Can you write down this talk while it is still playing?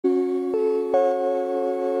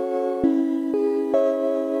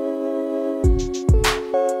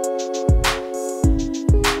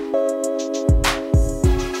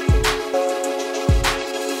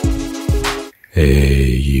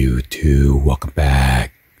Hey YouTube, welcome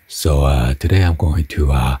back. So today I'm going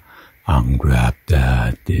to unwrap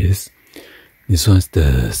this. This one's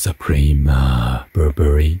the Supreme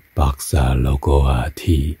Burberry Box Logo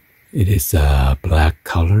tee. It is black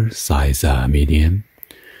color, size medium.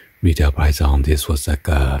 Retail price on this was like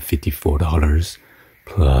 $54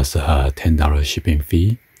 plus $10 shipping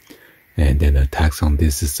fee. And then the tax on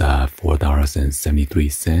this is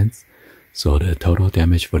 $4.73. So the total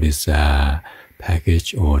damage for this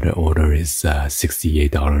package or the order is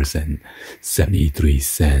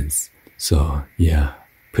 $68.73. So yeah,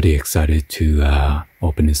 pretty excited to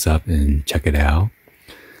open this up and check it out.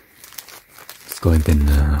 Let's go ahead and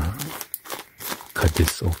cut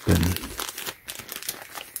this open.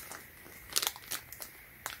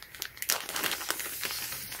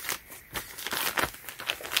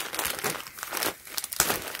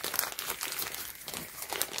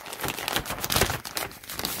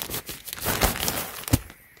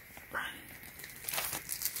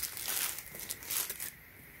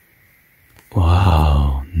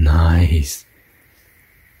 Wow, nice.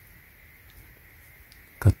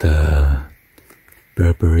 Got the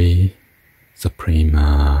Burberry Supreme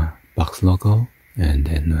Box Logo and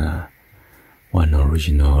then one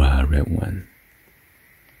original red one.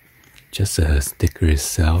 Just a sticker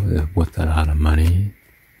itself worth a lot of money.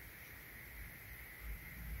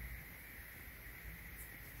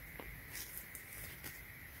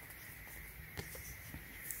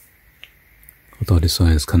 Although this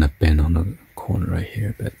one is kind of bent on the corner right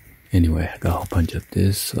here, but anyway, I got a whole bunch of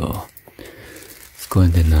this, so let's go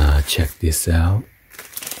ahead and check this out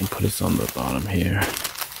and put this on the bottom here.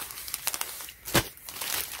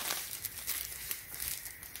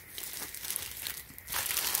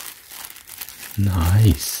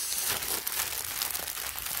 Nice.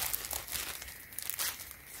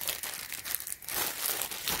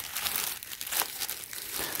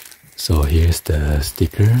 So here's the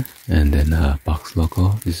sticker and then box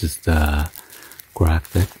logo. This is the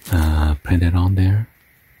graphic printed on there.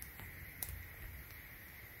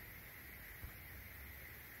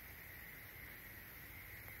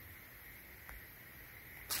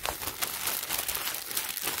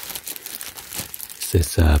 It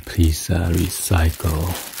says please recycle.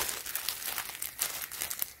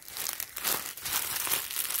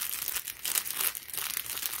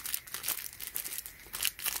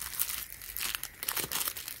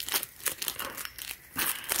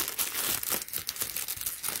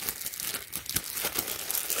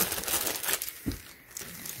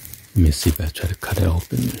 Let me see if I try to cut it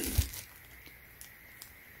open.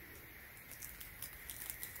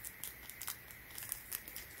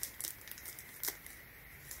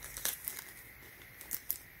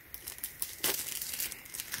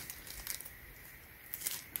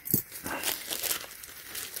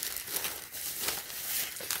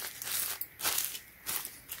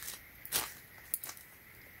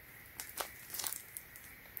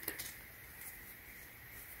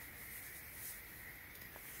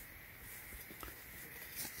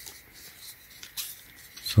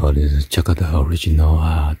 So this is, check out the original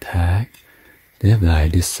tag. They have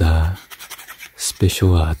like this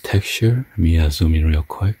special texture. Let me zoom in real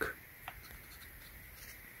quick.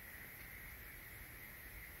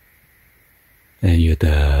 And you have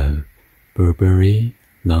the Burberry,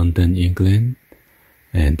 London, England,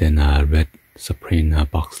 and then red Supreme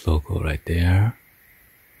box logo right there.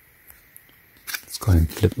 Let's go ahead and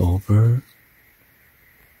flip over.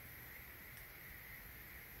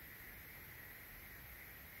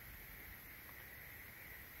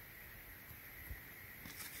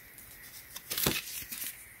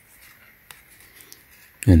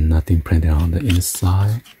 And nothing printed on the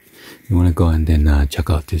inside. You want to go and then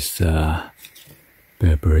check out this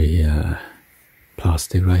Burberry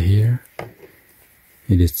plastic right here.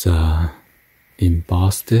 It is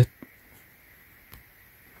embossed.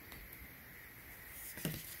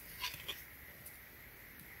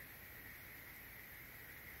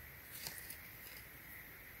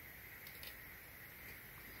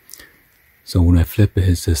 So when I flip it,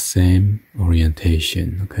 it's the same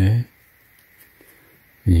orientation, okay?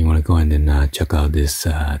 And you want to go and then check out this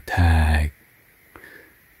tag.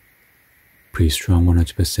 Pre-strong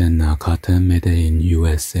 100% cotton, made in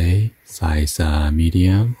USA, size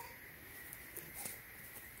medium.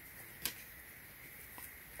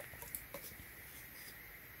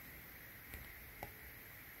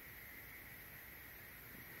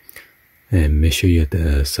 And make sure you have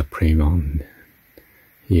the Supreme on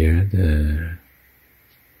here, the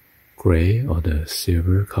gray or the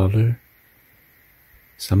silver color.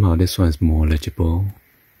 Somehow this one is more legible,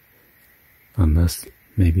 unless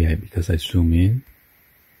maybe because I zoom in.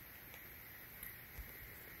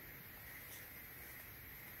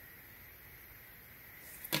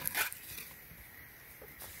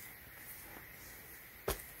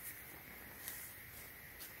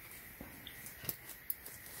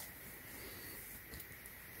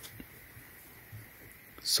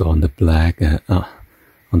 So on the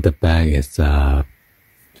on the back is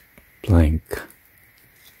blank.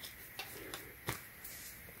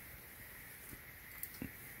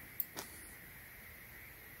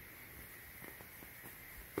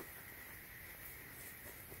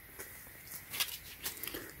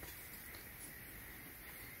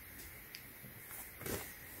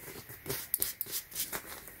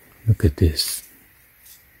 Look at this.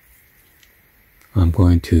 I'm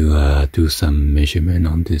going to do some measurement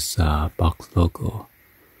on this box logo.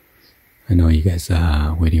 I know you guys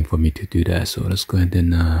are waiting for me to do that, so let's go ahead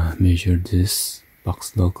and measure this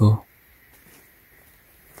box logo.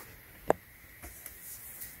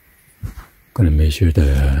 I'm gonna measure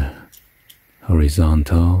the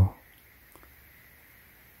horizontal.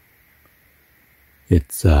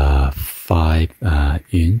 It's 5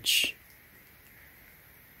 inch.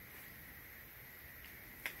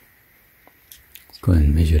 Let's go ahead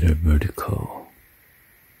and measure the vertical.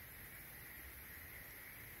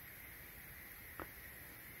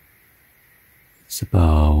 It's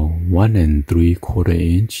about 1 3/4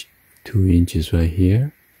 inch, 2 inches right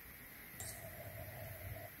here.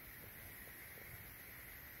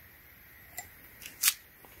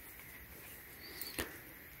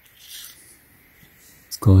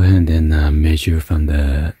 Let's go ahead and measure from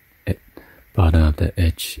the bottom of the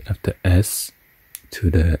edge of the S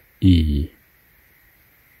to the E.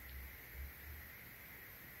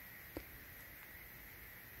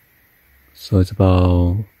 So it's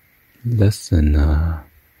about less than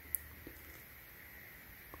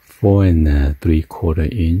 4 3/4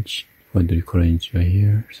 inch, 4 3/4 inch right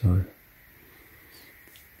here. So,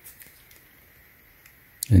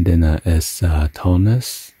 and then as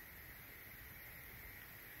tallness,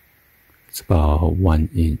 it's about 1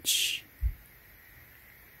 inch.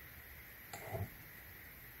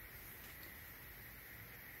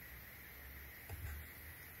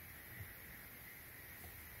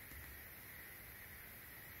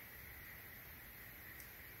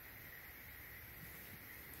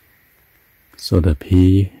 So the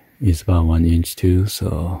P is about 1 inch too,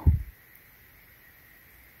 so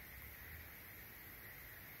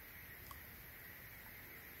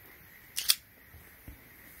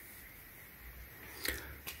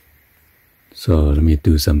let me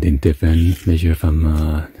do something different. Measure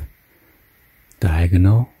from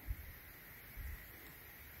diagonal.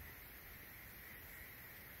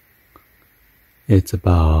 It's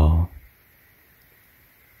about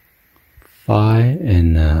 5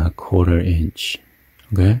 1/4 inch,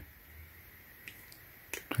 okay,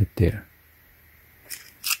 right there.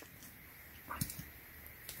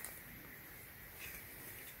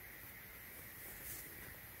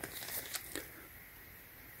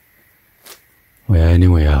 Well,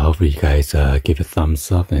 anyway, I hope you guys give a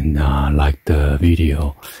thumbs up and like the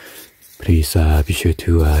video. Please be sure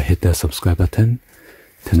to hit the subscribe button,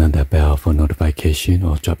 turn on the bell for notification,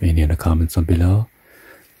 or drop any other comments on below.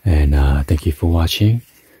 And thank you for watching.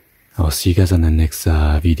 I'll see you guys on the next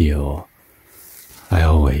video. Like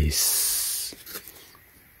always,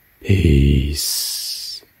 peace.